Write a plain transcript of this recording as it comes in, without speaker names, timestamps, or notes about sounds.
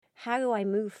how do I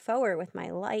move forward with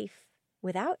my life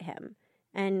without him?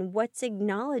 And what's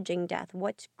acknowledging death?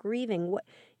 What's grieving?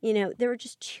 There were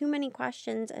just too many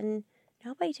questions and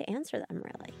nobody to answer them,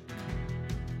 really.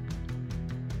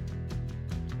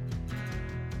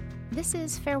 This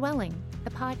is Farewelling, the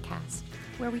podcast,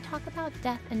 where we talk about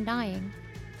death and dying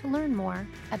to learn more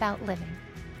about living.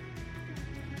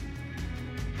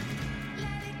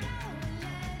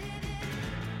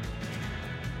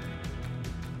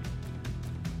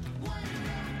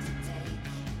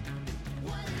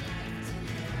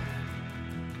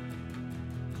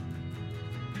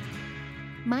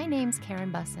 My name's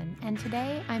Karen Bussin, and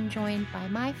today I'm joined by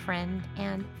my friend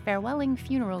and farewelling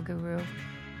funeral guru,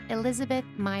 Elizabeth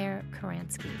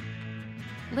Meyer-Kuransky.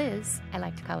 Liz, I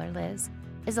like to call her Liz,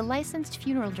 is a licensed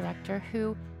funeral director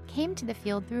who came to the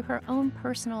field through her own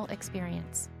personal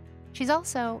experience. She's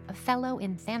also a fellow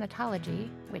in thanatology,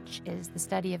 which is the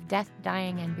study of death,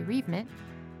 dying, and bereavement,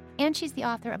 and she's the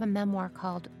author of a memoir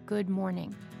called Good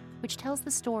Mourning, which tells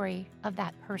the story of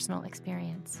that personal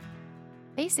experience.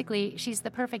 Basically, she's the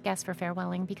perfect guest for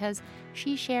Farewelling because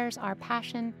she shares our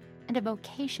passion and a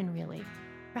vocation, really,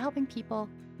 for helping people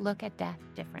look at death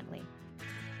differently.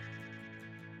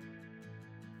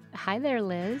 Hi there,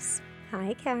 Liz.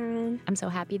 Hi, Karen. I'm so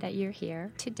happy that you're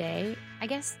here today. I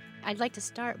guess I'd like to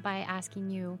start by asking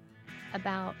you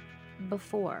about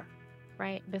before,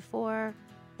 right? Before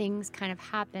things kind of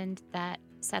happened that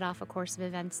set off a course of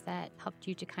events that helped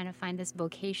you to kind of find this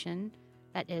vocation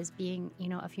that is being,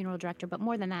 a funeral director, but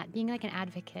more than that, being like an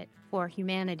advocate for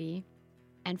humanity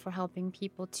and for helping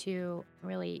people to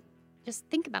really just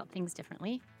think about things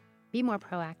differently, be more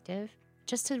proactive,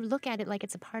 just to look at it like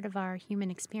it's a part of our human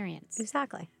experience.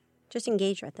 Exactly. Just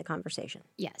engage with the conversation.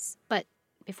 Yes. But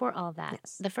before all of that,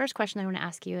 Yes. The first question I want to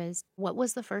ask you is, what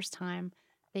was the first time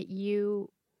that you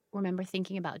remember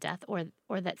thinking about death or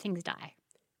that things die?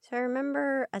 So I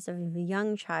remember as a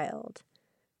young child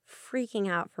freaking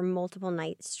out for multiple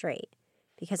nights straight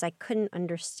because I couldn't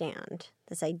understand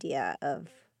this idea of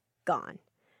gone.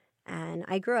 And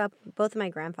I grew up, both of my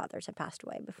grandfathers had passed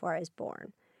away before I was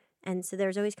born. And so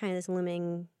there's always kind of this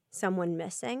looming someone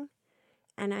missing.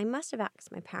 And I must have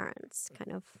asked my parents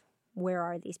kind of, where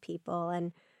are these people?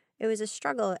 And it was a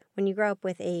struggle. When you grow up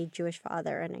with a Jewish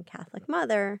father and a Catholic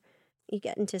mother, you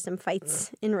get into some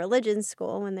fights in religion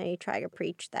school when they try to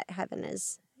preach that heaven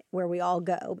is where we all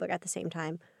go, but at the same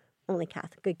time, only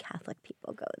good Catholic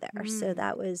people go there. So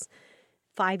that was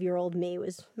 5-year-old me,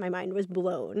 my mind was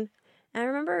blown. And I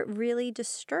remember it really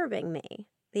disturbing me,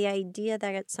 the idea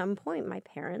that at some point my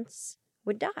parents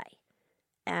would die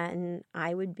and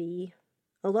I would be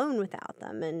alone without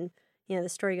them. And, the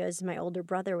story goes, my older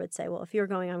brother would say, well, if you're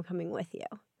going, I'm coming with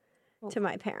you to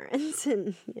my parents.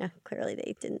 And, clearly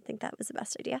they didn't think that was the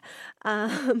best idea.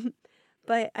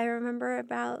 But I remember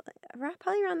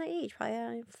probably around that age,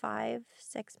 probably 5,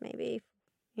 6 maybe,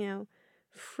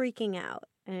 freaking out.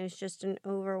 And it's just an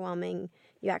overwhelming,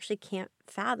 you actually can't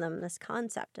fathom this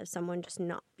concept of someone just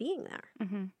not being there.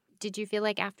 Mm-hmm. Did you feel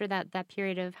like after that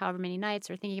period of however many nights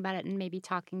or thinking about it and maybe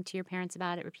talking to your parents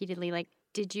about it repeatedly,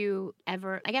 did you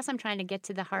ever, I guess I'm trying to get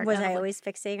to the heart of Was I always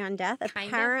fixating on death? Kind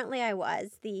Apparently I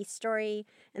was. The story,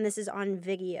 and this is on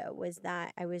video, was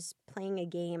that I was playing a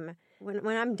game. When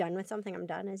I'm done with something, I'm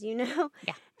done, as you know.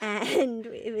 Yeah. And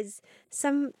it was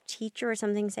some teacher or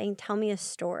something saying, tell me a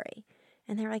story.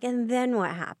 And they were like, and then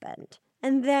what happened?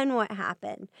 And then what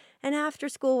happened? And after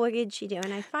school, what did she do?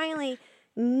 And I finally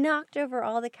knocked over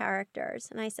all the characters.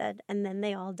 And I said, and then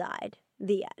they all died.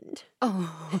 The end.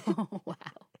 Oh, wow.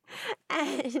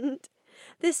 And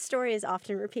this story is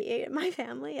often repeated in my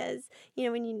family as,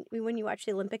 when you watch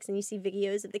the Olympics and you see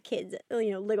videos of the kids,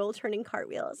 little turning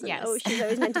cartwheels. And, yes. Oh, she was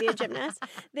always meant to be a gymnast.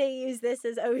 They use this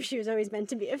as, oh, she was always meant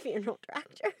to be a funeral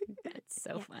director. That's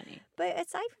so funny. But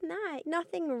aside from that,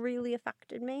 nothing really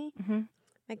affected me. Mm-hmm.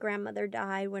 My grandmother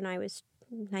died when I was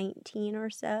 19 or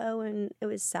so, and it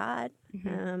was sad.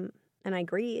 Mm-hmm. And I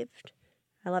grieved.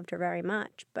 I loved her very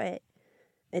much, but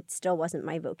it still wasn't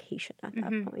my vocation at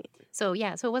that point. So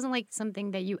it wasn't like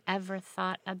something that you ever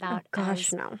thought about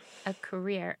as no. a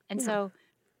career. And so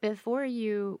before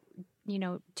you,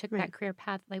 took that career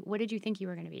path, what did you think you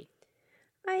were going to be?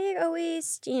 I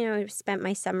always, spent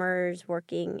my summers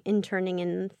interning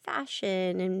in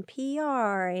fashion and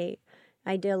PR.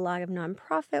 I did a lot of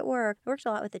nonprofit work. I worked a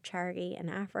lot with a charity in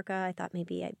Africa. I thought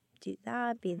maybe I'd do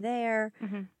that, be there.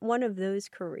 Mm-hmm. One of those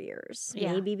careers.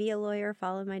 Yeah. Maybe be a lawyer,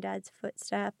 follow my dad's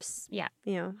footsteps. Yeah.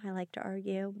 I like to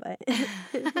argue, but...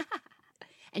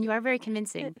 And you are very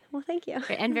convincing. Well, thank you.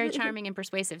 And very charming and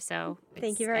persuasive, so...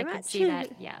 Thank you very much. I can see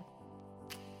that, yeah.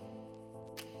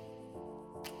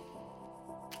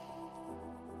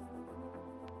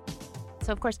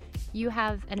 So, of course, you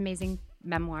have an amazing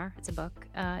memoir. It's a book.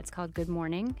 It's called Good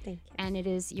Morning. Thank you. And it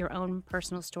is your own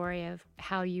personal story of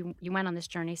how you went on this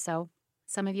journey. So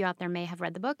some of you out there may have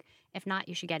read the book. If not,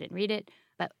 you should get it and read it.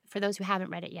 But for those who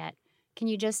haven't read it yet, can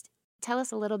you just tell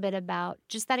us a little bit about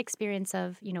just that experience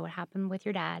of, what happened with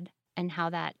your dad and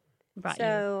how that brought you?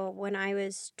 So when I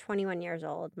was 21 years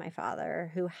old, my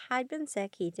father, who had been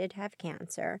sick, he did have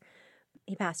cancer,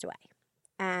 he passed away.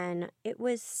 And it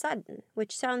was sudden,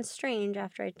 which sounds strange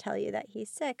after I tell you that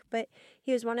he's sick, but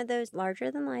he was one of those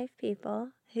larger-than-life people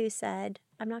who said,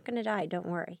 I'm not going to die, don't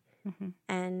worry. Mm-hmm.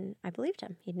 And I believed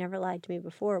him. He'd never lied to me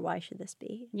before. Why should this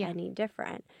be any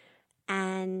different?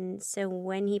 And so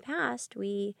when he passed,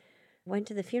 we went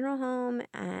to the funeral home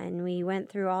and we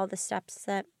went through all the steps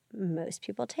that most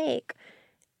people take.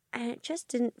 And it just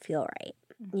didn't feel right.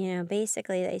 Mm-hmm.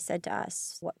 Basically they said to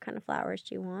us, what kind of flowers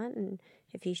do you want? And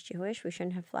if he's Jewish, we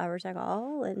shouldn't have flowers at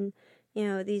all. And,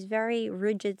 these very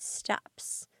rigid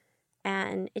steps.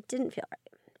 And it didn't feel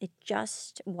right. It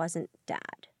just wasn't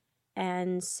Dad.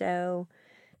 And so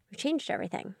we changed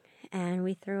everything. And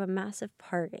we threw a massive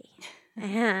party.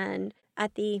 And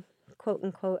at the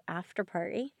quote-unquote after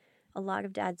party, a lot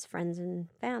of Dad's friends and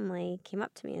family came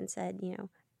up to me and said,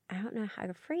 I don't know how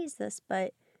to phrase this,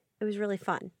 but it was really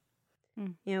fun.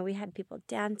 We had people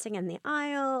dancing in the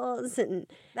aisles, and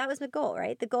that was the goal,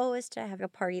 right? The goal was to have a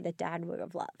party that Dad would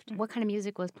have loved. What kind of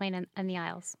music was playing in the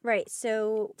aisles? Right.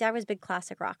 So Dad was a big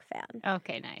classic rock fan.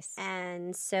 Okay, nice.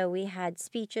 And so we had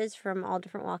speeches from all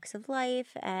different walks of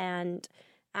life. And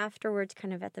afterwards,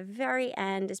 kind of at the very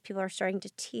end, as people are starting to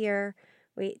tear,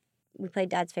 we played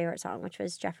Dad's favorite song, which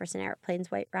was Jefferson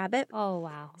Airplane's White Rabbit. Oh,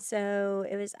 wow. So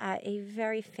it was at a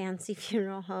very fancy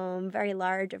funeral home, very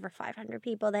large, over 500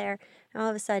 people there. And all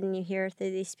of a sudden you hear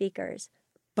through these speakers,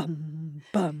 bum,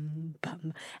 bum,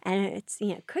 bum. And it's,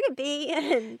 could it be?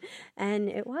 And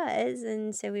it was.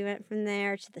 And so we went from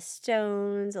there to the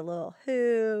Stones, a little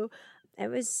Who. It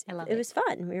was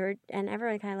fun. And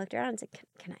everyone kind of looked around and said,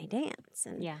 can I dance?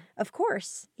 And of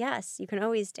course, yes, you can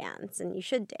always dance and you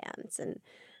should dance. And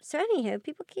so anywho,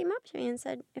 people came up to me and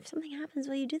said, if something happens,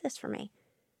 will you do this for me?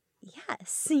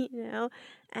 Yes,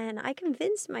 and I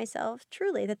convinced myself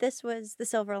truly that this was the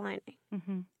silver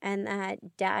lining and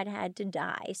that Dad had to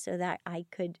die so that I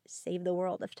could save the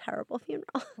world of terrible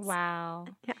funerals. Wow.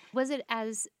 Yeah. Was it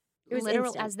as was literal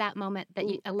instant. as that moment that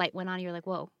a light went on and you're like,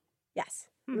 whoa? Yes.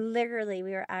 Literally,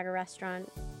 we were at a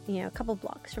restaurant, a couple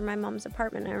blocks from my mom's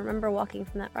apartment. I remember walking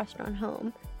from that restaurant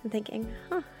home and thinking,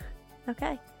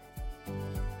 okay.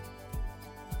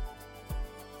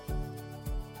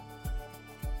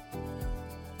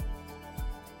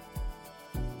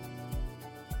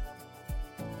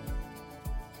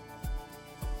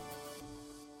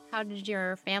 How did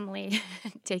your family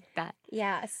take that?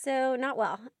 Yeah, so not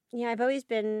well. I've always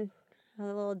been a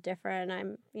little different.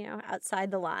 I'm,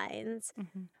 outside the lines.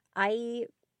 Mm-hmm. I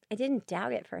didn't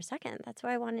doubt it for a second. That's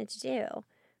what I wanted to do.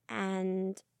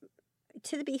 And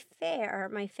to be fair,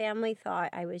 my family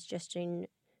thought I was just in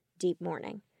deep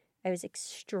mourning. I was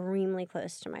extremely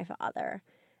close to my father.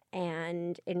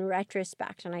 And in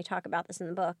retrospect, and I talk about this in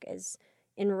the book, is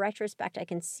in retrospect, I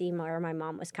can see where my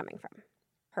mom was coming from.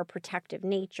 Her protective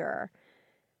nature.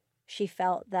 She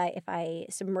felt that if I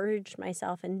submerged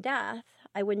myself in death,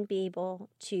 I wouldn't be able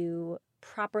to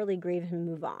properly grieve and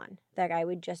move on. That I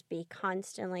would just be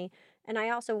constantly. And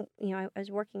I also, I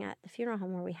was working at the funeral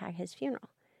home where we had his funeral.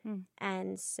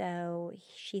 And so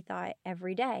she thought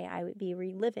every day I would be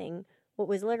reliving what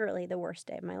was literally the worst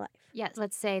day of my life. Yes,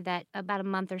 let's say that about a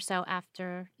month or so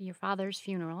after your father's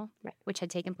funeral, which had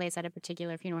taken place at a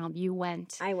particular funeral home, you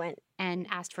went. I went. And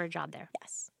asked for a job there.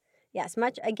 Yes,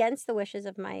 much against the wishes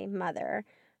of my mother.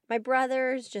 My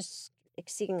brother's just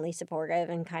exceedingly supportive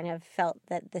and kind of felt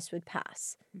that this would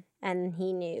pass. And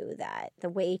he knew that the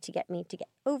way to get me to get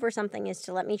over something is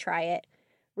to let me try it,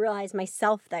 realize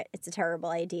myself that it's a terrible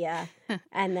idea,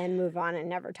 and then move on and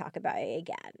never talk about it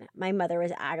again. My mother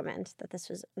was adamant that this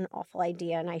was an awful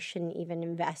idea and I shouldn't even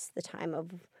invest the time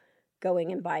of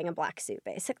going and buying a black suit,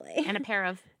 basically. And a pair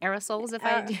of aerosols, if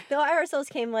the aerosols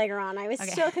came later on. I was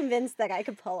still convinced that I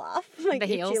could pull off my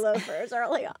Gucci loafers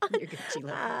early on. Your Gucci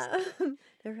loafers.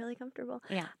 They're really comfortable.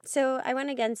 Yeah. So I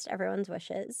went against everyone's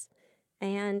wishes,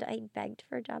 and I begged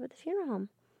for a job at the funeral home.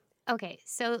 Okay,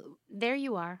 so there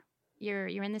you are. You're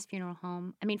in this funeral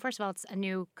home. I mean, first of all, it's a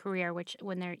new career, which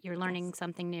when you're learning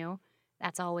something new,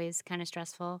 that's always kind of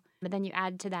stressful. But then you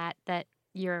add to that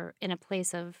you're in a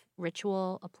place of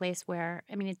ritual, a place where,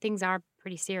 I mean, things are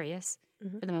pretty serious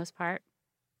for the most part.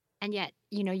 And yet,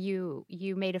 you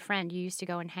made a friend. You used to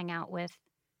go and hang out with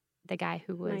the guy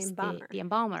who was the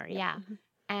embalmer. Yeah.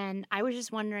 And I was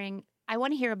just wondering, I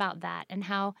want to hear about that and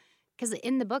how, because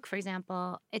in the book, for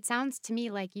example, it sounds to me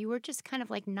like you were just kind of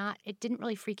like not, it didn't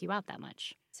really freak you out that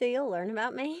much. So you'll learn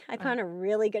about me. I put on a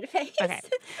really good face. Okay.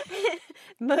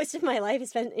 Most of my life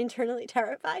has been internally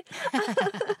terrified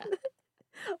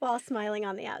while smiling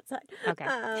on the outside. Okay.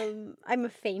 I'm a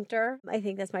fainter. I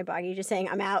think that's my body just saying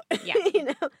I'm out.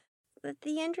 Yeah. But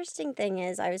the interesting thing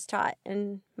is I was taught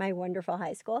in my wonderful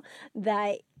high school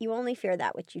that you only fear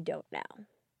that which you don't know.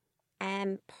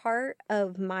 And part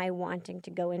of my wanting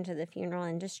to go into the funeral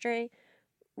industry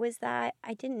was that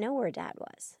I didn't know where Dad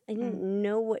was. I didn't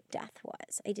know what death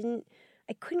was.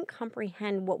 I couldn't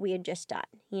comprehend what we had just done.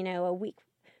 A week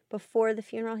before the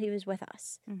funeral, he was with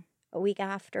us. A week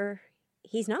after,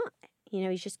 he's not.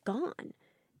 He's just gone.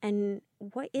 And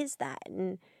what is that?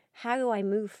 And how do I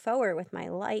move forward with my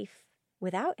life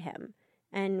without him?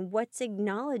 And what's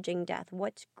acknowledging death?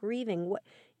 What's grieving?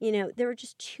 There were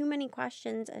just too many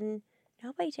questions and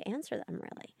nobody to answer them,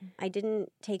 really. I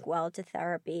didn't take well to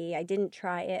therapy. I didn't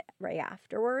try it right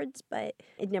afterwards, but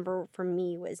it never, for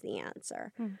me, was the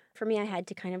answer. For me, I had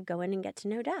to kind of go in and get to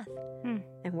know death.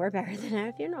 And we're better than at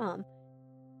a funeral home.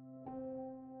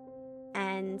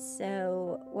 And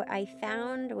so what I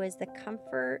found was the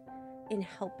comfort in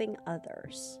helping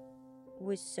others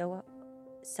was so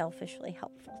selfishly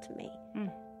helpful to me.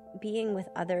 Being with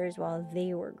others while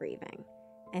they were grieving.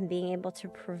 And being able to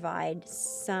provide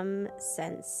some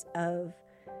sense of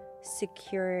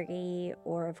security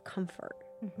or of comfort,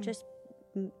 just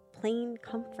plain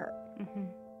comfort,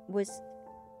 was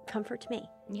comfort to me.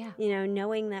 Yeah.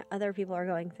 Knowing that other people are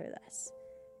going through this,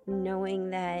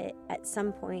 knowing that at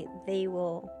some point they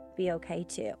will be okay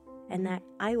too, and that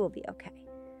I will be okay.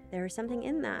 There is something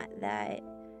in that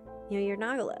you're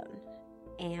not alone.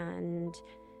 And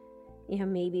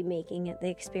maybe making the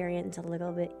experience a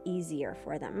little bit easier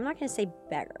for them. I'm not going to say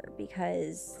better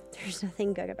because there's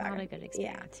nothing good about it. Not a good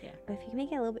experience, yeah. But if you can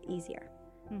make it a little bit easier,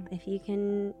 if you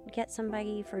can get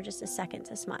somebody for just a second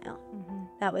to smile,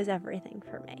 that was everything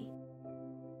for me.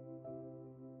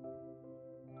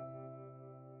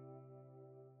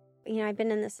 I've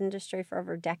been in this industry for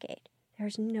over a decade.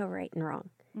 There's no right and wrong.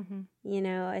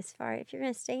 As far if you're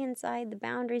going to stay inside the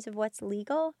boundaries of what's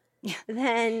legal,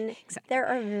 then there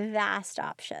are vast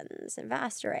options, a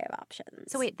vast array of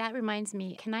options. So wait, that reminds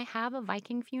me, can I have a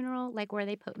Viking funeral, like where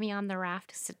they put me on the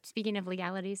raft? Speaking of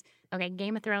legalities, okay,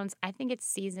 Game of Thrones, I think it's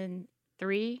season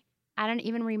 3. I don't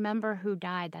even remember who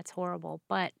died. That's horrible.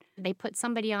 But they put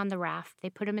somebody on the raft.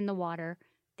 They put them in the water.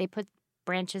 They put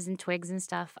branches and twigs and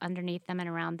stuff underneath them and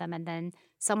around them. And then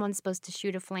someone's supposed to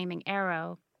shoot a flaming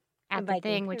arrow at the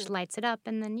thing, which lights it up.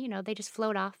 And then, they just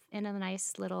float off in a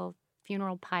nice little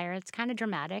funeral pyre. It's kind of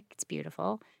dramatic. It's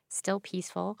beautiful. Still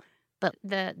peaceful. But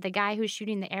the guy who's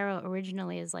shooting the arrow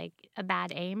originally is like a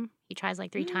bad aim. He tries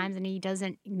like 3 times and he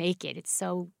doesn't make it. It's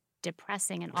so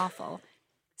depressing and awful.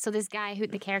 So this guy who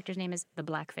the character's name is the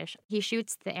Blackfish. He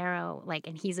shoots the arrow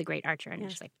and he's a great archer and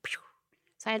it's just like pew.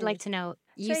 So I'd like to know,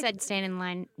 you said stand in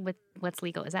line with what's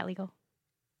legal. Is that legal?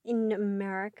 In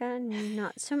America,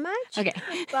 not so much. Okay.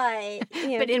 But,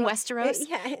 but in Westeros,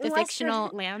 in fictional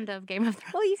land of Game of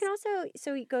Thrones. Well, you can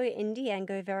also, you go to India and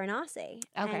go to Varanasi.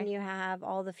 Okay. And you have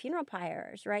all the funeral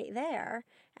pyres right there.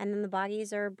 And then the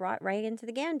bodies are brought right into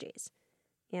the Ganges.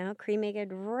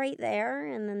 Cremated right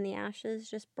there. And then the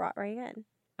ashes just brought right in.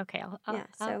 Okay.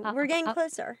 We're getting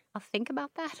closer. I'll think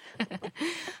about that.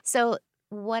 So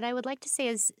what I would like to say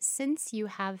is, since you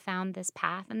have found this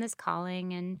path and this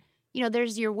calling and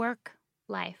there's your work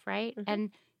life, right?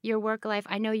 And your work life,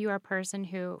 I know you are a person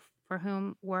for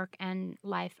whom work and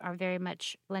life are very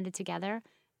much blended together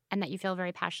and that you feel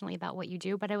very passionately about what you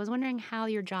do. But I was wondering how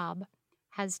your job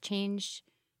has changed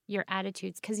your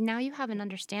attitudes, because now you have an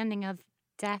understanding of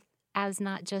death as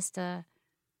not just a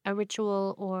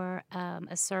ritual or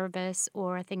a service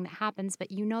or a thing that happens, but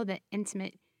the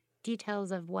intimate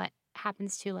details of what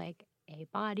happens to like a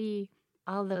body,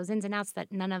 all those ins and outs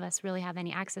that none of us really have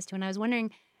any access to. And I was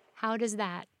wondering, how did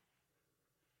that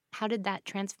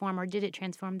transform, or did it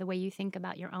transform the way you think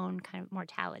about your own kind of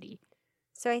mortality?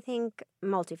 So I think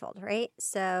multifold, right?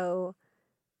 So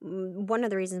one of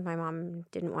the reasons my mom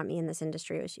didn't want me in this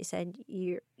industry was she said,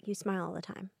 you smile all the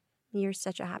time. You're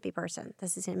such a happy person.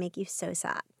 This is going to make you so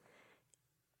sad.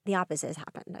 The opposite has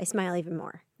happened. I smile even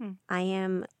more. I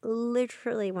am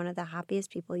literally one of the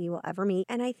happiest people you will ever meet.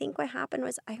 And I think what happened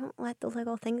was I don't let the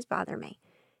little things bother me.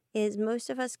 Is most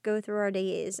of us go through our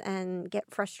days and get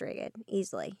frustrated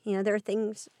easily. There are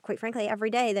things, quite frankly,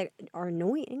 every day that are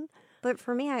annoying. But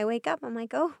for me, I wake up, I'm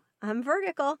like, oh, I'm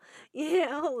vertical,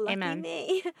 lucky Amen.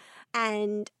 me.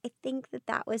 And I think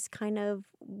that was kind of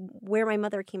where my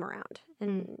mother came around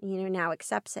and, now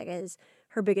accepts it as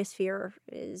her biggest fear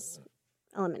is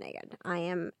eliminated. I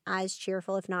am as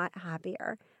cheerful, if not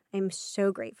happier. I'm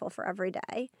so grateful for every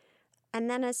day. And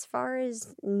then as far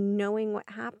as knowing what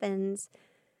happens,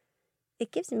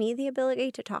 it gives me the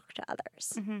ability to talk to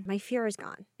others. My fear is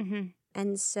gone.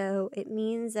 And so it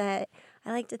means that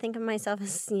I like to think of myself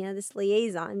as, this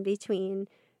liaison between,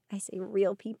 I say,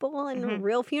 real people and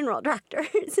real funeral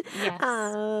directors. Yes.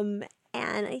 And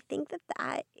I think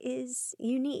that is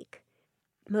unique.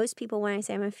 Most people, when I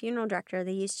say I'm a funeral director,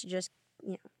 they used to just,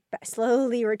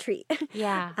 slowly retreat.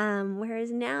 Yeah.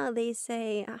 Whereas now they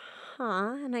say,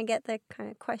 and I get the kind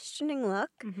of questioning look,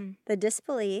 the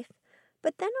disbelief,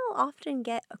 but then I'll often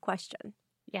get a question.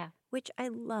 Yeah. Which I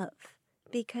love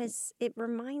because it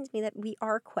reminds me that we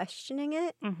are questioning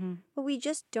it, but we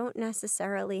just don't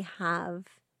necessarily have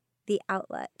the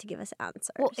outlet to give us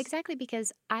answers. Well, exactly,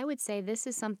 because I would say this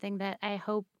is something that I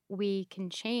hope we can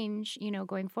change,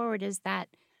 going forward, is that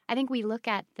I think we look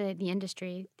at the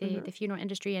industry, the funeral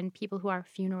industry, and people who are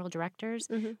funeral directors.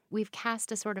 We've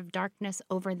cast a sort of darkness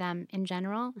over them in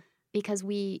general because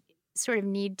we sort of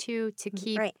need to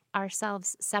keep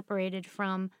ourselves separated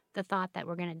from the thought that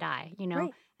we're going to die,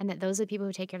 and that those are the people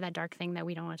who take care of that dark thing that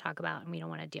we don't want to talk about and we don't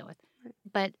want to deal with.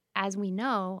 But as we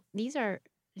know, these are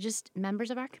just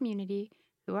members of our community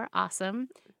who are awesome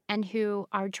and who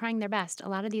are trying their best. A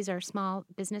lot of these are small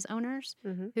business owners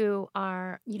who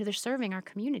are, they're serving our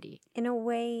community in a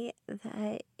way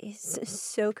that is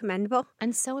so commendable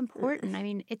and so important. I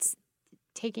mean, it's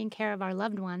taking care of our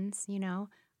loved ones,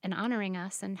 and honoring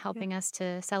us and helping us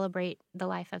to celebrate the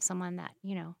life of someone that,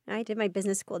 I did my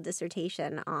business school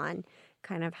dissertation on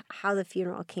kind of how the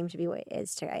funeral came to be what it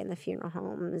is today, and the funeral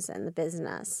homes and the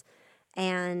business.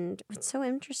 And what's so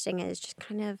interesting is just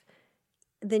kind of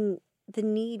the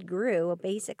need grew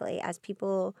basically as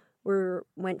people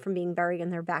went from being buried in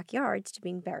their backyards to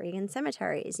being buried in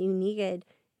cemeteries. You needed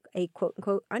a quote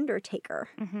unquote undertaker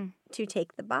to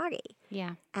take the body.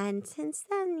 Yeah. And since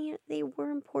then, they were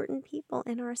important people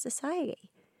in our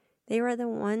society. They were the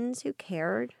ones who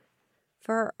cared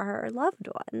for our loved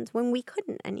ones when we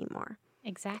couldn't anymore.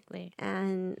 Exactly.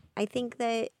 And I think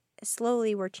that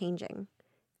slowly we're changing.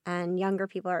 And younger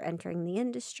people are entering the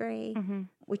industry,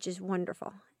 which is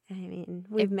wonderful. I mean,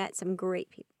 we've met some great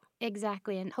people.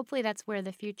 Exactly. And hopefully that's where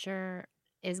the future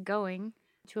is going,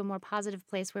 to a more positive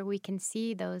place where we can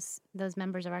see those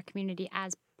members of our community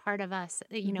as part of us.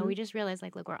 We just realize,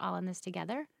 look, we're all in this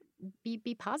together.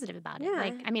 Be positive about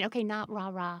it. Okay, not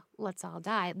rah, let's all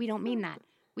die. We don't mean that.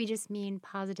 We just mean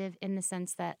positive in the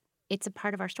sense that it's a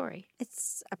part of our story.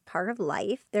 It's a part of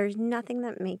life. There's nothing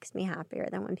that makes me happier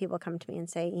than when people come to me and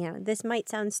say, this might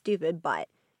sound stupid, but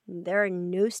there are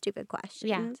no stupid questions.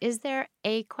 Yeah. Is there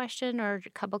a question or a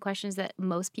couple questions that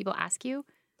most people ask you?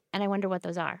 And I wonder what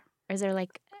those are. Or is there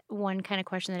one kind of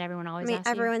question that everyone always asks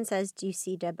you? Everyone says, do you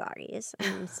see dead bodies?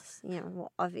 And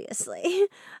well, obviously.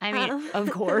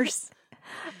 Of course.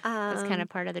 That's kind of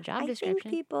part of the job description. I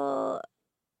think people,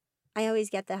 I always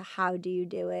get the how do you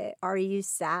do it? Are you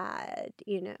sad?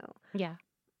 Yeah.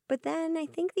 But then I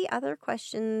think the other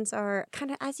questions are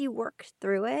kind of as you work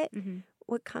through it,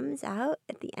 what comes out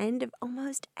at the end of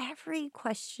almost every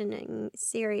questioning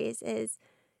series is,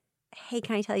 hey,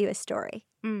 can I tell you a story?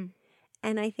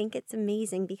 And I think it's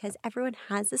amazing because everyone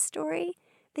has a story.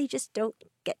 They just don't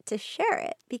get to share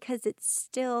it because it's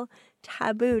still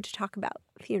taboo to talk about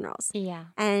funerals. Yeah.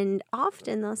 And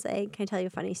often they'll say, can I tell you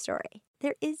a funny story?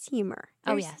 There is humor.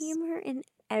 There's humor in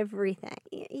everything.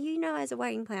 As a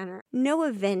wedding planner, no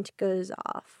event goes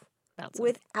off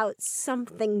without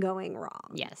something going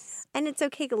wrong. Yes. And it's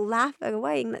okay to laugh at a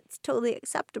wedding. That's totally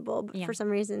acceptable. But for some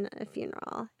reason, at a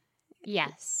funeral,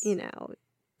 yes,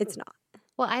 it's not.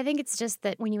 Well, I think it's just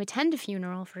that when you attend a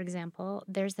funeral, for example,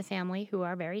 there's the family who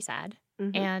are very sad,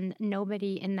 and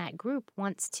nobody in that group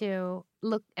wants to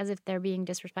look as if they're being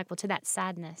disrespectful to that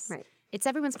sadness. Right. It's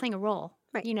everyone's playing a role,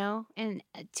 right. And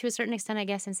to a certain extent, I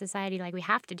guess, in society, we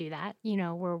have to do that.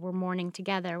 We're mourning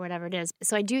together, whatever it is.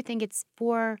 So I do think it's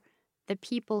for the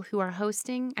people who are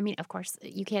hosting. I mean, of course,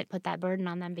 you can't put that burden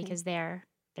on them because they're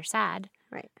sad.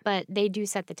 Right. But they do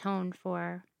set the tone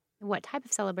for what type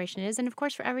of celebration it is. And of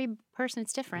course, for every person,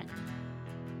 it's different.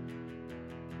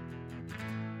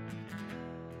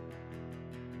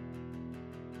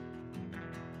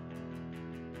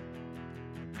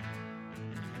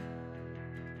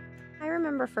 I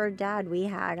remember for Dad, we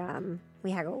had a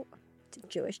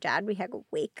Jewish dad. We had a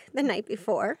wake the night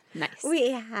before. Nice.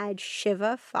 We had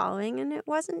Shiva following, and it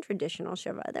wasn't traditional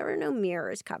Shiva. There were no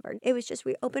mirrors covered. It was just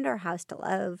we opened our house to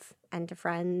love and to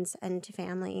friends and to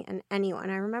family and anyone.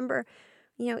 I remember,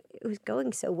 it was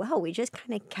going so well. We just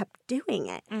kind of kept doing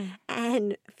it. Mm.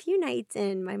 And a few nights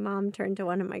in, my mom turned to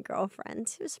one of my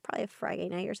girlfriends. It was probably a Friday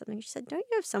night or something. She said, "Don't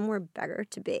you have somewhere better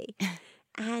to be?"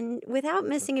 And without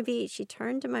missing a beat, she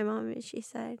turned to my mom and she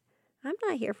said, "I'm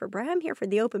not here for Brad. I'm here for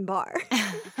the open bar."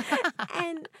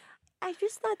 And I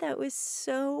just thought that was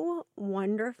so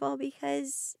wonderful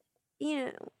because,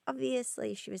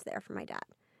 obviously she was there for my dad.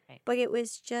 Right. But it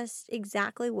was just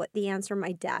exactly what the answer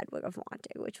my dad would have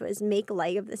wanted, which was make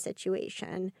light of the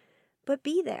situation, but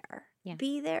be there. Yeah.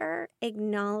 Be there,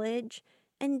 acknowledge,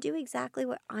 and do exactly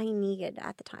what I needed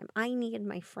at the time. I needed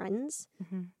my friends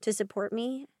Mm-hmm. to support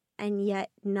me and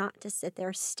yet not to sit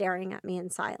there staring at me in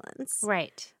silence,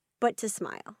 Right. but to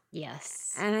smile.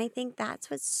 Yes. And I think that's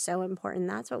what's so important.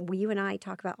 That's what you and I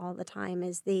talk about all the time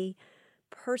is the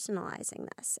personalizing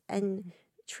this and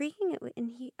treating it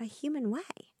in a human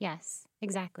way. Yes,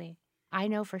 exactly. I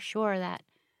know for sure that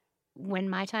when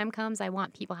my time comes, I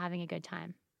want people having a good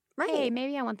time. Right. Hey,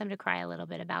 maybe I want them to cry a little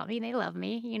bit about me. They love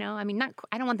me, I mean,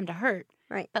 I don't want them to hurt.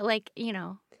 Right. But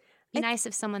be nice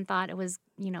if someone thought it was,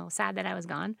 sad that I was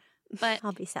gone. But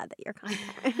I'll be sad that you're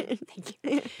gone. thank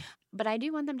you. But I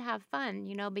do want them to have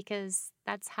fun, because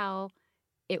that's how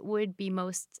it would be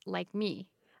most like me.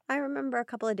 I remember a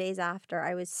couple of days after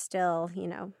I was still,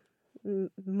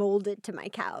 molded to my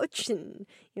couch and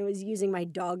was using my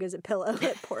dog as a pillow.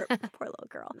 That poor little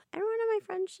girl. And one of my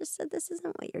friends just said, "This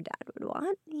isn't what your dad would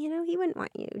want. He wouldn't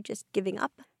want you just giving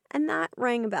up." And that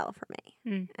rang a bell for me.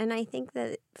 Mm. And I think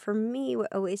that for me,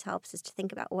 what always helps is to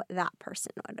think about what that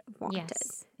person would have wanted.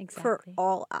 Yes, exactly. For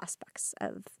all aspects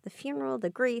of the funeral, the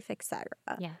grief, etc.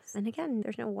 Yes. And again,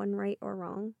 there's no one right or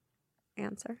wrong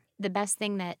answer. The best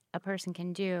thing that a person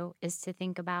can do is to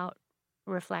think about,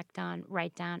 reflect on,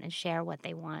 write down, and share what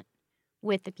they want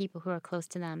with the people who are close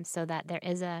to them so that there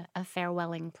is a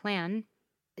farewelling plan,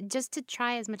 just to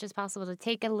try as much as possible to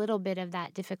take a little bit of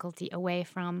that difficulty away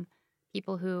from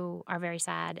people who are very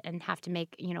sad and have to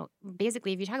make,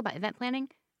 basically if you talk about event planning,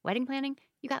 wedding planning,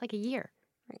 you got like a year.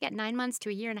 Right. You got 9 months to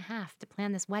a year and a half to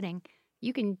plan this wedding.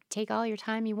 You can take all your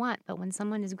time you want, but when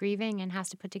someone is grieving and has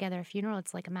to put together a funeral,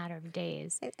 it's like a matter of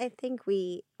days. I think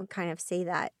we kind of say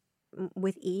that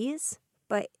with ease,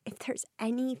 but if there's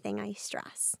anything I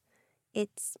stress,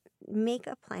 it's make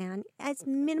a plan as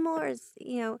minimal or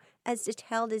as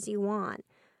detailed as you want,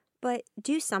 but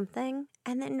do something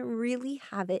and then really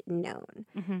have it known.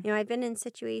 Mm-hmm. I've been in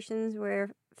situations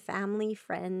where family,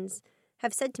 friends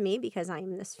have said to me, because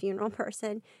I'm this funeral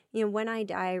person, when I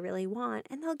die, I really want,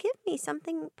 and they'll give me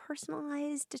something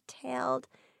personalized, detailed.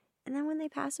 And then when they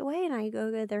pass away and I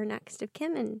go to their next of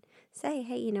kin and say,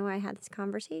 "Hey, I had this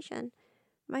conversation,"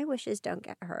 my wishes don't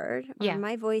get heard. Or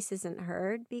my voice isn't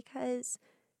heard because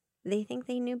they think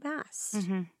they knew best.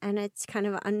 Mm-hmm. And it's kind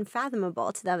of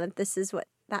unfathomable to them that this is what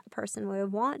that person would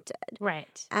have wanted.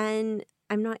 Right. And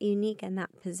I'm not unique in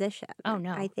that position. Oh,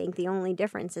 no. I think the only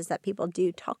difference is that people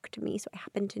do talk to me, so I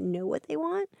happen to know what they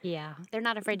want. Yeah. They're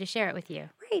not afraid to share it with you.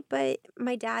 Right, but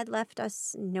my dad left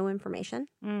us no information.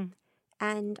 Mm.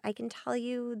 And I can tell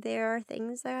you there are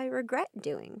things that I regret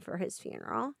doing for his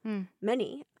funeral. Mm.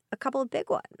 Many. A couple of big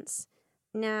ones.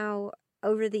 Now,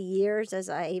 over the years, as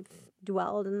I've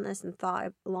dwelled in this and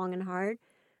thought long and hard,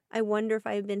 I wonder if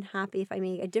I've been happy if I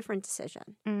made a different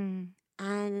decision. Mm.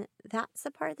 And that's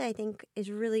the part that I think is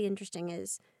really interesting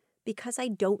is because I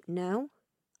don't know,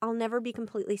 I'll never be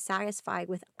completely satisfied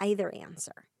with either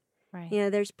answer. Right.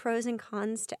 There's pros and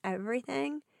cons to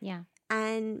everything. Yeah.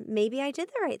 And maybe I did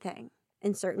the right thing.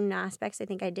 In certain aspects, I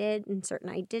think I did. In certain,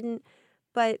 I didn't.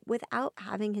 But without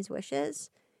having his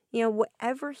wishes,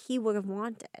 whatever he would have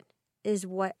wanted is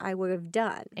what I would have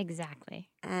done. Exactly.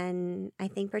 And I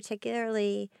think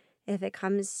particularly if it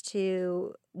comes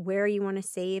to where you want to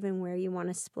save and where you want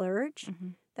to splurge, Mm-hmm.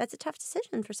 that's a tough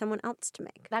decision for someone else to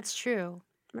make. That's true.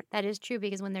 Right. That is true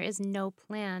because when there is no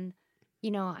plan,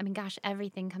 gosh,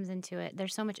 everything comes into it.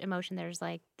 There's so much emotion. There's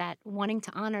like that wanting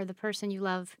to honor the person you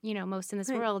love, most in this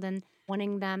Right. world and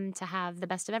wanting them to have the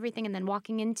best of everything and then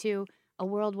walking into a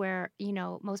world where,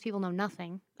 most people know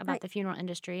nothing about Right. the funeral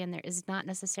industry and there is not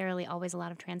necessarily always a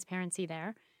lot of transparency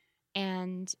there.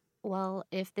 And, well,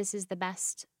 if this is the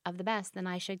best of the best, then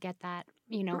I should get that,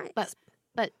 Right.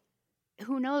 But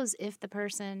who knows if the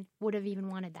person would have even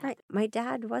wanted that. Right. My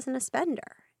dad wasn't a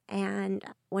spender. And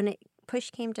when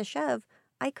push came to shove,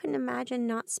 I couldn't imagine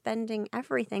not spending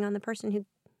everything on the person who,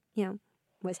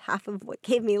 was half of what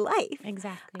gave me life.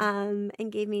 Exactly. And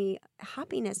gave me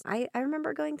happiness. I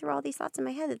remember going through all these thoughts in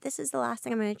my head that this is the last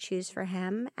thing I'm going to choose for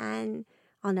him. And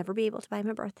I'll never be able to buy him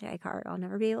a birthday card. I'll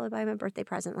never be able to buy him a birthday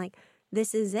present. Like,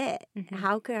 this is it. Mm-hmm.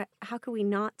 How could we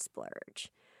not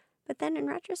splurge? But then in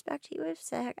retrospect, he would have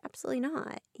said, absolutely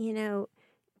not.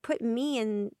 Put me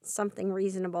in something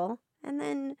reasonable and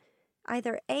then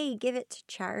either A, give it to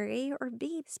charity, or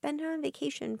B, spend it on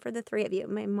vacation for the three of you,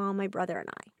 my mom, my brother, and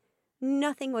I.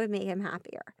 Nothing would make him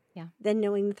happier than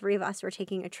knowing the three of us were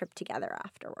taking a trip together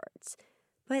afterwards.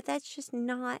 But that's just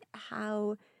not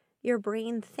how your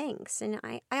brain thinks. And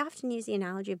I often use the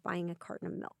analogy of buying a carton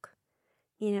of milk.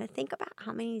 Think about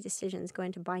how many decisions go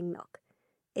into buying milk.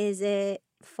 Is it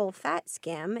full fat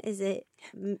skim? Is it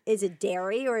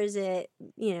dairy, or is it,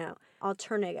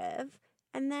 alternative?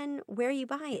 And then where you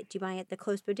buy it. Do you buy it at the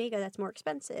close bodega that's more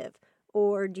expensive?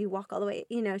 Or do you walk all the way,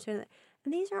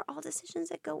 and these are all decisions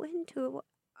that go into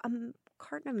a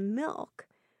carton of milk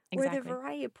where the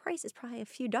variety of price is probably a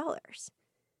few dollars.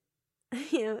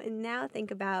 And now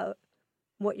think about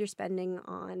what you're spending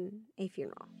on a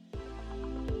funeral.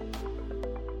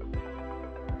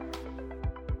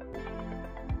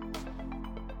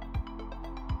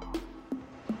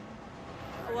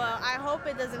 Well, I hope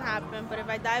it doesn't happen, but if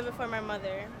I die before my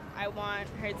mother, I want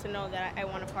her to know that I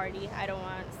want to party. I don't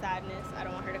want sadness. I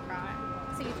don't want her to cry.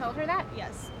 So you told her that?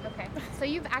 Yes. Okay. So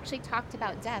you've actually talked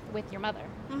about death with your mother.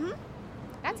 Mm-hmm.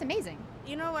 That's amazing.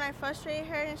 When I frustrate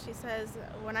her and she says,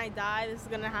 when I die, this is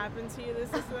going to happen to you, this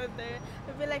is what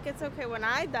I'd be like, it's okay, when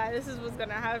I die, this is what's going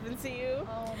to happen to you.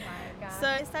 Oh my God. So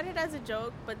it started as a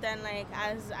joke, but then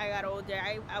as I got older,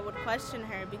 I would question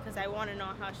her because I want to know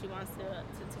how she wants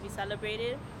to be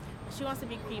celebrated. She wants to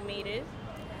be cremated.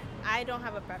 I don't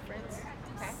have a preference.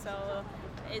 Okay. So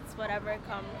it's whatever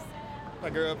comes. I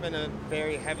grew up in a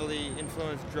very heavily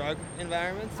influenced drug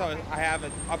environment, so I have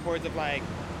upwards of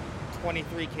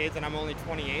 23 kids, and I'm only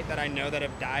 28 that I know that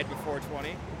have died before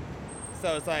 20.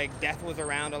 So it's death was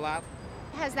around a lot.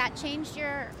 Has that changed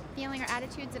your feeling or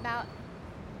attitudes about?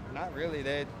 Not really.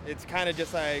 It's kind of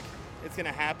just it's going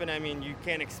to happen. I mean, you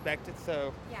can't expect it,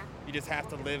 so you just have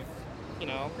to live,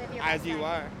 as you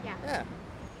are. Yeah.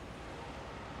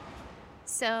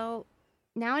 So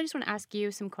now I just want to ask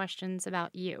you some questions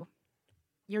about you.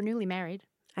 You're newly married.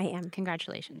 I am.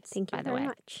 Congratulations. Thank you by the very way.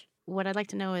 much. What I'd like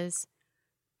to know is,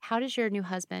 how does your new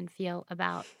husband feel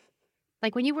about,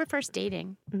 when you were first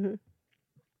dating,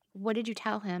 what did you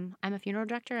tell him? I'm a funeral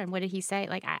director. And what did he say?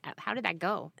 How did that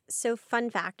go? So fun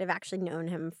fact, I've actually known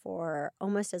him for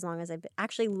almost as long as I've been,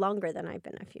 actually longer than I've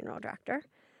been a funeral director.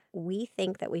 We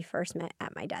think that we first met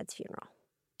at my dad's funeral.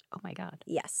 Oh my God.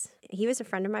 Yes. He was a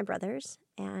friend of my brother's,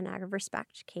 and out of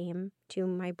respect came to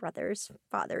my brother's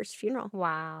father's funeral.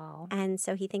 Wow. And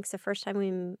so he thinks the first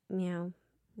time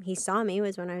he saw me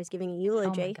was when I was giving a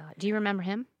eulogy. Oh my God. Do you remember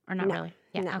him or not really?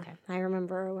 Yeah. No. Okay. I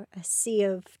remember a sea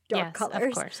of dark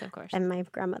colors. Of course. And my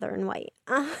grandmother in white.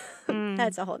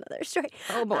 That's a whole other story.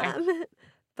 Oh boy.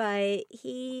 But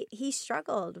he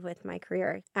struggled with my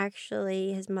career.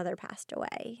 Actually, his mother passed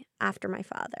away after my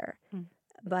father.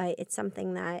 But it's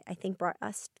something that I think brought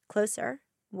us closer,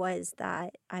 was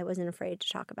that I wasn't afraid to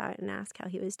talk about it and ask how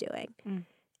he was doing.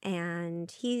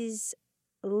 And he's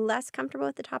less comfortable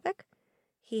with the topic.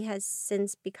 He has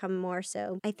since become more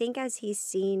so. I think as he's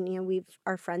seen,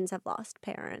 our friends have lost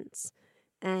parents,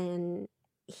 and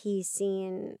he's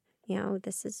seen,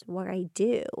 this is what I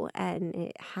do, and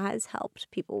it has helped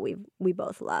people we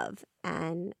both love.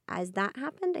 And as that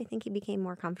happened, I think he became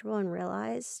more comfortable and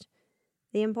realized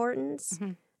the importance,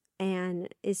 and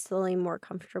is slowly more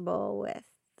comfortable with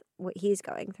what he's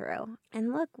going through.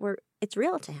 And look, it's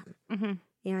real to him.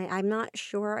 I'm not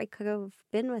sure I could have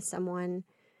been with someone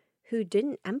who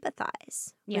didn't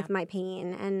empathize with my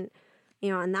pain. And,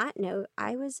 on that note,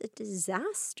 I was a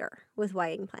disaster with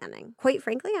wedding planning. Quite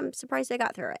frankly, I'm surprised I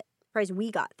got through it. Surprised we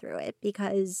got through it,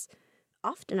 because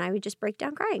often I would just break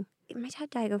down crying. My dad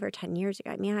died over 10 years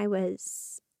ago. I mean,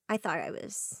 I thought I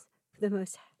was the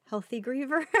most healthy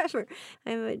griever ever.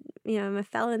 I'm a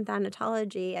fellow in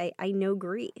thanatology. I know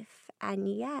grief. And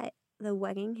yet the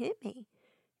wedding hit me.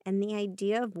 And the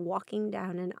idea of walking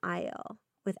down an aisle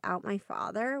without my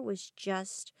father was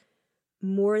just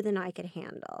more than I could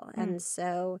handle. And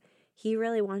so he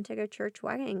really wanted to go church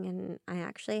wedding, and I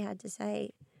actually had to say,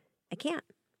 I can't.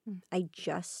 I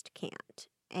just can't.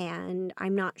 And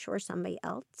I'm not sure somebody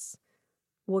else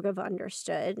would have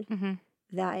understood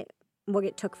that what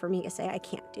it took for me to say I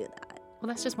can't do that. Well,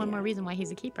 that's just one more reason why he's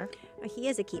a keeper. He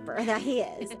is a keeper. That he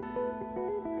is.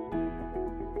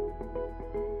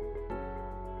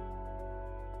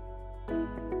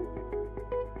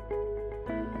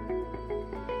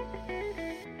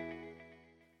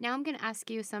 Now I'm going to ask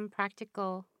you some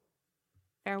practical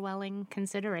farewelling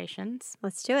considerations.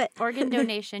 Let's do it. Organ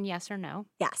donation, yes or no?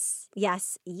 Yes.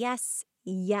 Yes. Yes.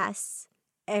 Yes.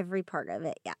 Every part of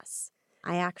it, yes.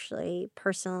 I actually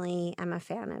personally am a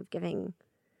fan of giving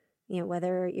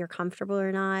whether you're comfortable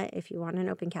or not, if you want an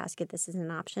open casket, this is an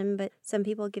option. But some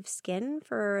people give skin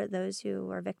for those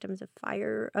who are victims of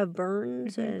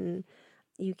burns, and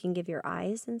you can give your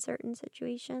eyes in certain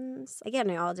situations. Again,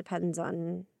 it all depends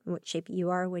on what shape you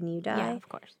are when you die. Yeah, of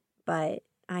course. But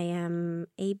I am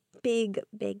a big,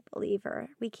 big believer.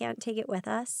 We can't take it with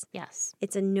us. Yes.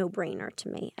 It's a no-brainer to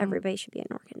me. Everybody should be an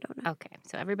organ donor. Okay.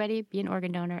 So everybody be an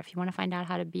organ donor. If you want to find out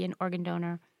how to be an organ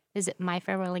donor, visit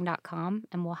myfarewelling.com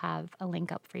and we'll have a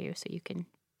link up for you so you can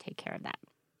take care of that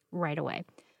right away.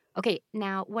 Okay.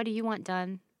 Now, what do you want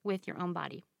done with your own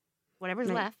body?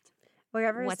 Whatever's left.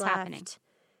 Whatever's What's left. happening?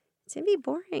 It's going to be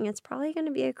boring. It's probably going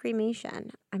to be a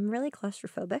cremation. I'm really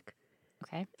claustrophobic.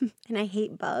 Okay. And I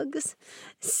hate bugs.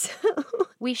 So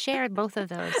We shared both of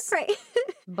those. right.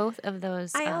 Both of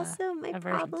those. My aversions.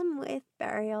 problem with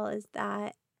burial is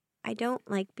that I don't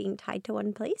like being tied to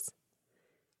one place.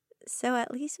 So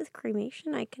at least with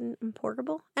cremation, I'm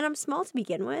portable. And I'm small to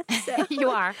begin with. So.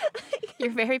 You are.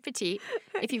 You're very petite.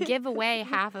 If you give away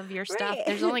half of your stuff,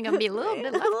 there's only going to be a little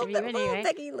bit left of you anyway.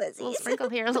 Becky Lizzie. A little sprinkle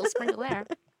here, a little sprinkle there.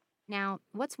 Now,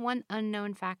 what's one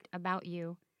unknown fact about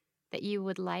you that you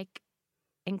would like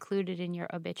included in your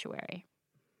obituary?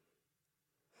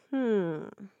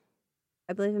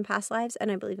 I believe in past lives and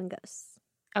I believe in ghosts.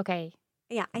 Okay.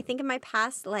 Yeah, I think in my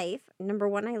past life, number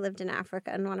one, I lived in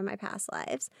Africa in one of my past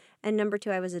lives. And number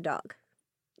two, I was a dog.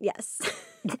 Yes.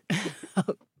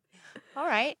 All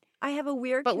right. I have a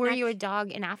weird But were you a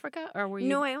dog in Africa or were you?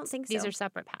 No, I don't think so. These are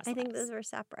separate past I think lives. those were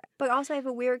separate. But also I have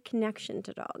a weird connection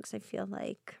to dogs. I feel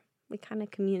like we kind of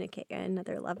communicate at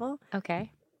another level.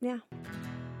 Okay. Yeah.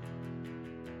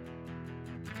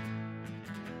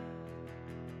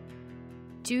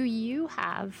 Do you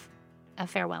have a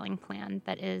farewelling plan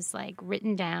that is like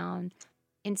written down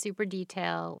in super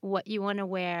detail, what you want to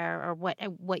wear or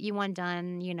what you want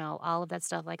done, all of that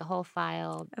stuff, like a whole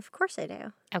file? Of course I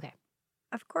do. Okay.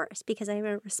 Of course, because I'm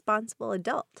a responsible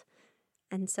adult.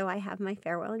 And so I have my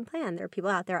farewelling plan. There are people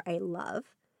out there I love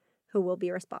who will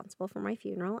be responsible for my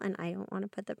funeral, and I don't want to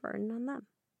put the burden on them.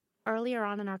 Earlier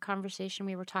on in our conversation,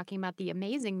 we were talking about the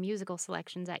amazing musical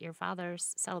selections at your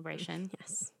father's celebration.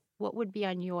 Yes. What would be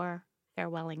on your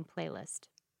farewelling playlist?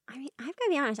 I mean, I've got to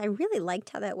be honest. I really liked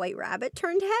how that White Rabbit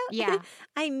turned out. Yeah.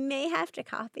 I may have to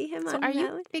copy him So on are that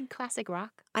you one. big classic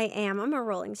rock? I am. I'm a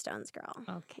Rolling Stones girl.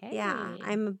 Okay. Yeah,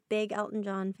 I'm a big Elton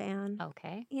John fan.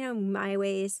 Okay. My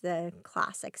Way is the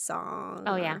classic song.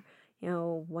 Oh, yeah.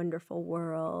 Or, Wonderful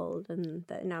World. And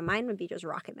mine would be just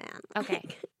Rocket Man. Okay.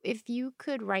 If you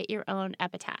could write your own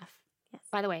epitaph. Yes.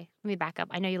 By the way, let me back up.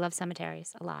 I know you love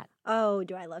cemeteries a lot. Oh,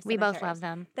 do I love We cemeteries? both love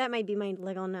them. That might be my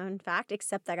little known fact,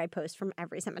 except that I post from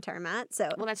every cemetery mat. So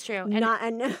Well, that's true.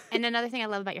 And another thing I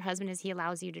love about your husband is he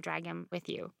allows you to drag him with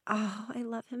you. Oh, I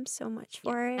love him so much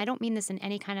for it. I don't mean this in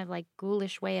any kind of like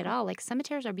ghoulish way at all. Like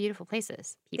cemeteries are beautiful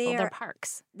places. They're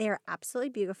parks. They're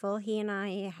absolutely beautiful. He and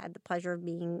I had the pleasure of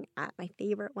being at my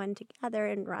favorite one together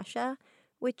in Russia,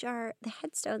 which are the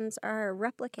headstones are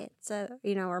replicates,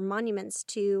 or monuments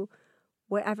to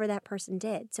whatever that person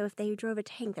did. So if they drove a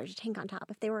tank, there's a tank on top.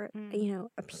 If they were,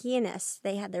 a pianist,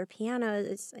 they had their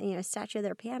pianos, a statue of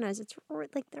their pianos. It's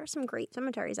like there are some great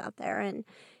cemeteries out there, and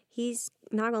he's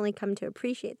not only come to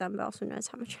appreciate them, but also knows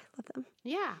how much I love them.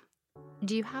 Yeah.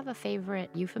 Do you have a favorite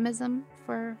euphemism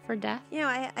for death?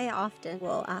 I often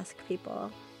will ask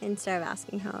people, instead of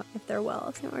asking if they're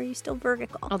well, are you still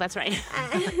vertical? Oh, that's right.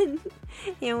 And,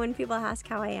 when people ask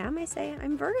how I am, I say,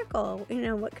 I'm vertical.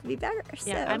 What could be better?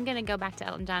 Yeah, so, I'm going to go back to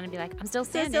Elton John and be like, I'm still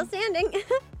standing. Still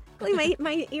standing.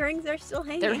 my earrings are still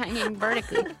hanging. They're hanging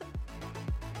vertically.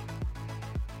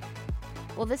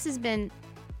 Well, this has been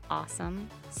awesome.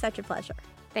 Such a pleasure.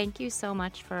 Thank you so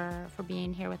much for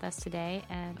being here with us today.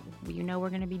 And we're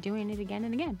going to be doing it again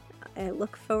and again. I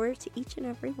look forward to each and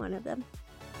every one of them.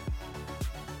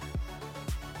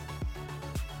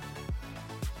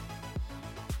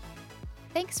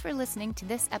 Thanks for listening to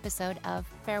this episode of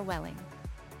Farewelling.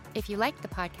 If you liked the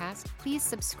podcast, please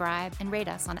subscribe and rate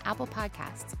us on Apple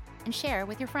Podcasts and share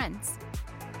with your friends.